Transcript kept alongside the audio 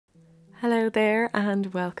Hello there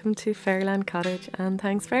and welcome to Fairyland Cottage, and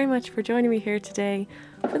thanks very much for joining me here today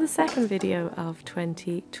for the second video of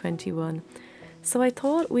 2021. So I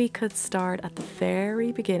thought we could start at the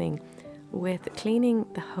very beginning with cleaning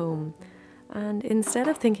the home, and instead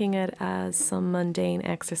of thinking it as some mundane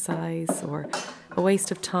exercise or a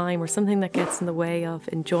waste of time or something that gets in the way of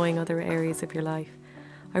enjoying other areas of your life,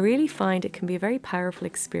 I really find it can be a very powerful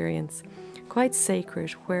experience, quite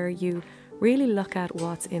sacred, where you really look at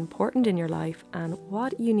what's important in your life and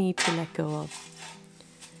what you need to let go of.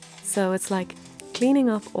 So it's like cleaning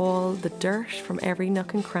up all the dirt from every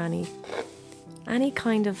nook and cranny, any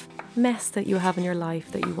kind of mess that you have in your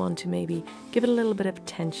life that you want to maybe give it a little bit of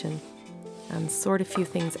attention and sort a few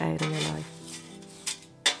things out in your life.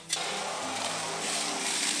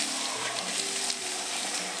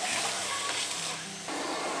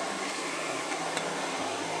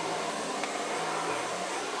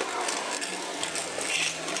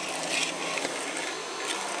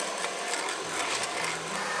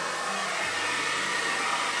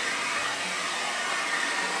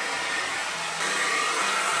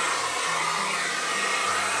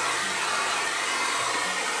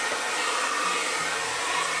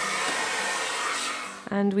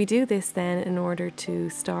 And we do this then in order to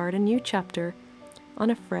start a new chapter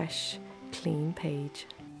on a fresh, clean page.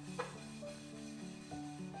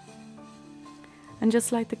 And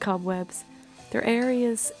just like the cobwebs, there are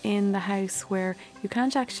areas in the house where you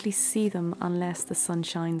can't actually see them unless the sun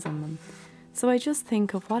shines on them. So I just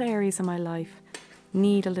think of what areas of my life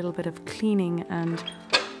need a little bit of cleaning and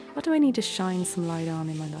what do I need to shine some light on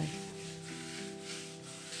in my life.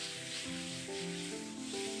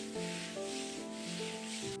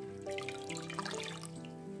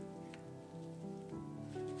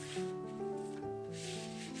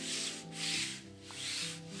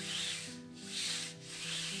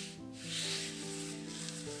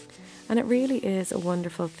 And it really is a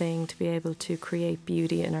wonderful thing to be able to create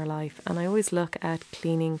beauty in our life. And I always look at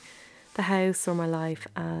cleaning the house or my life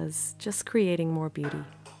as just creating more beauty.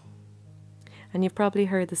 And you've probably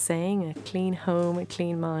heard the saying, a clean home, a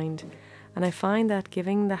clean mind. And I find that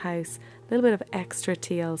giving the house a little bit of extra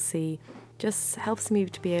TLC just helps me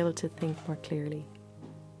to be able to think more clearly.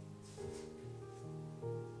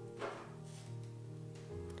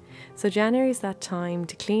 So January is that time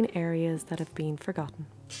to clean areas that have been forgotten.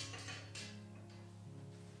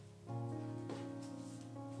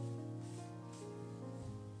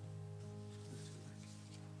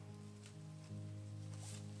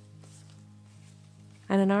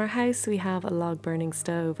 And in our house we have a log burning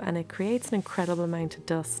stove, and it creates an incredible amount of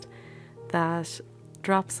dust that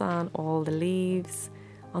drops on all the leaves,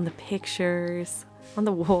 on the pictures, on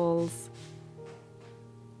the walls.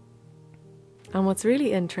 And what's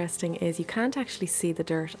really interesting is you can't actually see the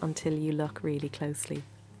dirt until you look really closely.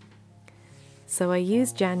 So I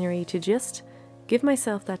use January to just give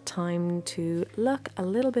myself that time to look a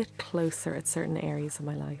little bit closer at certain areas of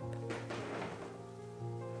my life.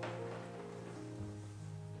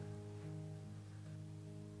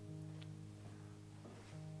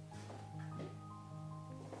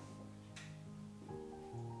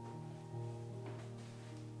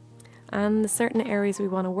 And the certain areas we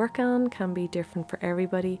want to work on can be different for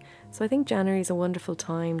everybody. So I think January is a wonderful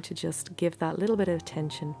time to just give that little bit of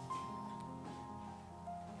attention.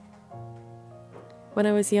 When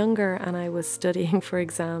I was younger and I was studying for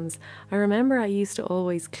exams, I remember I used to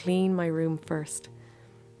always clean my room first,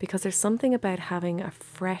 because there's something about having a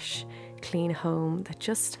fresh, clean home that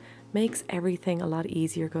just makes everything a lot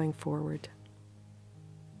easier going forward.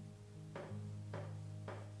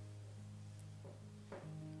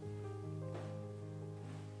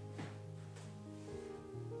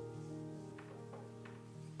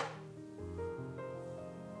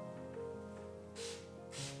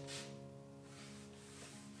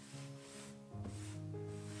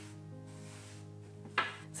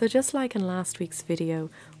 So just like in last week's video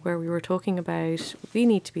where we were talking about we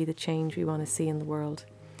need to be the change we want to see in the world,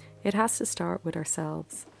 it has to start with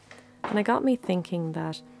ourselves. And it got me thinking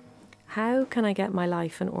that how can I get my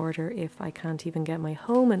life in order if I can't even get my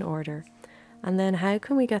home in order? And then how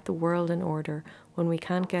can we get the world in order when we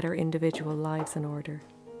can't get our individual lives in order?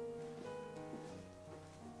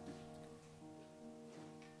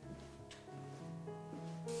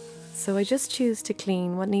 So I just choose to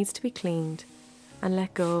clean what needs to be cleaned and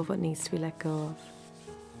let go of what needs to be let go of.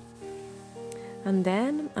 And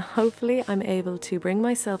then, hopefully, I'm able to bring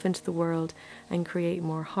myself into the world and create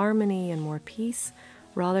more harmony and more peace,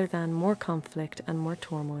 rather than more conflict and more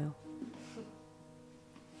turmoil.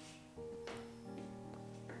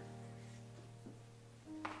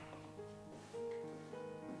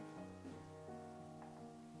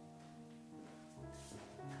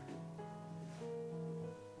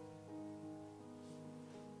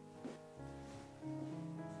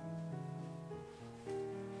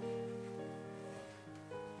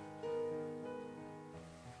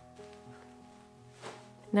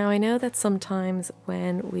 Now I know that sometimes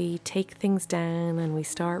when we take things down and we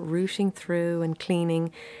start rooting through and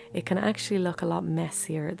cleaning, it can actually look a lot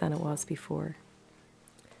messier than it was before.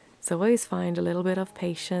 So I always find a little bit of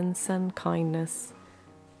patience and kindness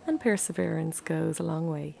and perseverance goes a long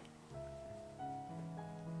way.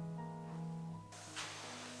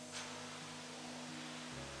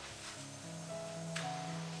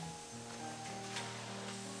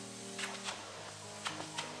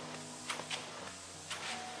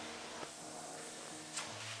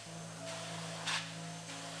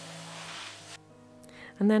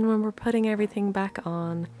 And then when we're putting everything back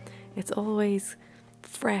on, it's always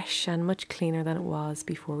fresh and much cleaner than it was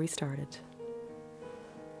before we started.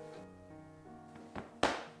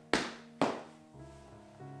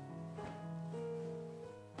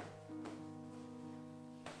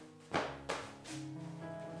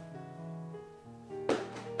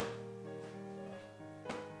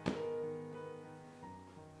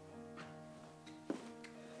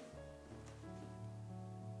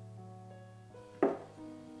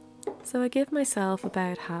 So I give myself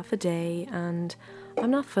about half a day, and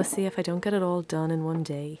I'm not fussy if I don't get it all done in one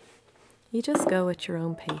day. You just go at your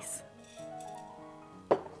own pace.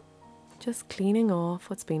 Just cleaning off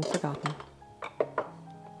what's been forgotten.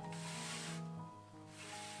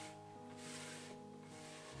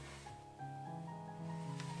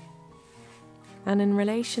 And in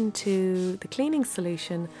relation to the cleaning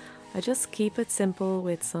solution, I just keep it simple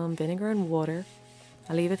with some vinegar and water.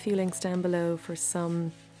 I'll leave a few links down below for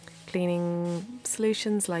some cleaning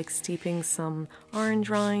solutions like steeping some orange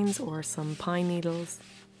rinds or some pine needles.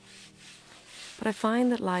 But I find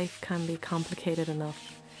that life can be complicated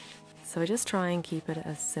enough, so I just try and keep it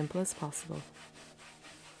as simple as possible.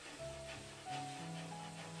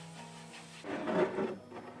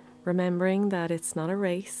 Remembering that it's not a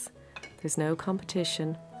race, there's no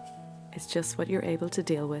competition, it's just what you're able to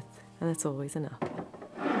deal with, and it's always enough.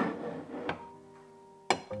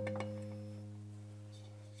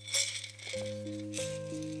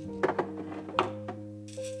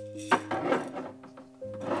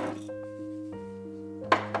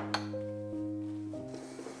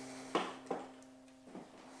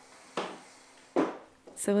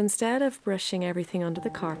 So instead of brushing everything under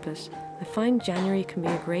the carpet, I find January can be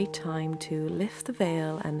a great time to lift the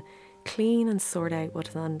veil and clean and sort out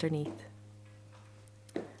what's underneath.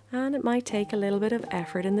 And it might take a little bit of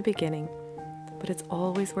effort in the beginning, but it's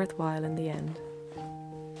always worthwhile in the end.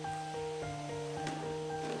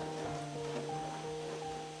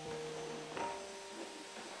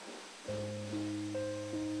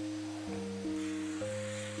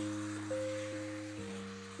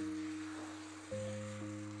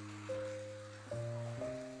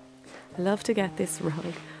 I love to get this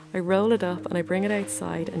rug. I roll it up and I bring it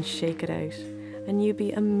outside and shake it out. And you'd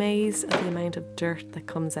be amazed at the amount of dirt that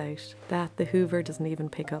comes out that the Hoover doesn't even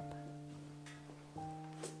pick up.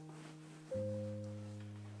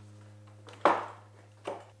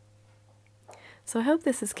 So I hope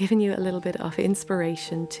this has given you a little bit of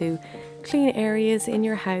inspiration to clean areas in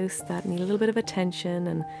your house that need a little bit of attention,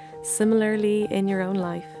 and similarly in your own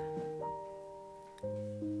life.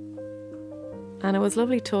 And it was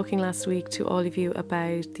lovely talking last week to all of you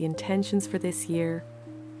about the intentions for this year.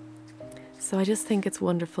 So I just think it's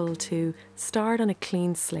wonderful to start on a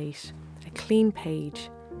clean slate, a clean page.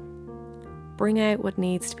 Bring out what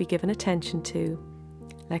needs to be given attention to,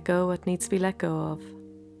 let go what needs to be let go of.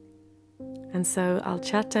 And so I'll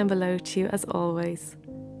chat down below to you as always.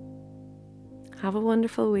 Have a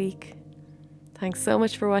wonderful week. Thanks so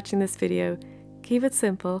much for watching this video. Keep it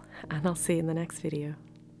simple, and I'll see you in the next video.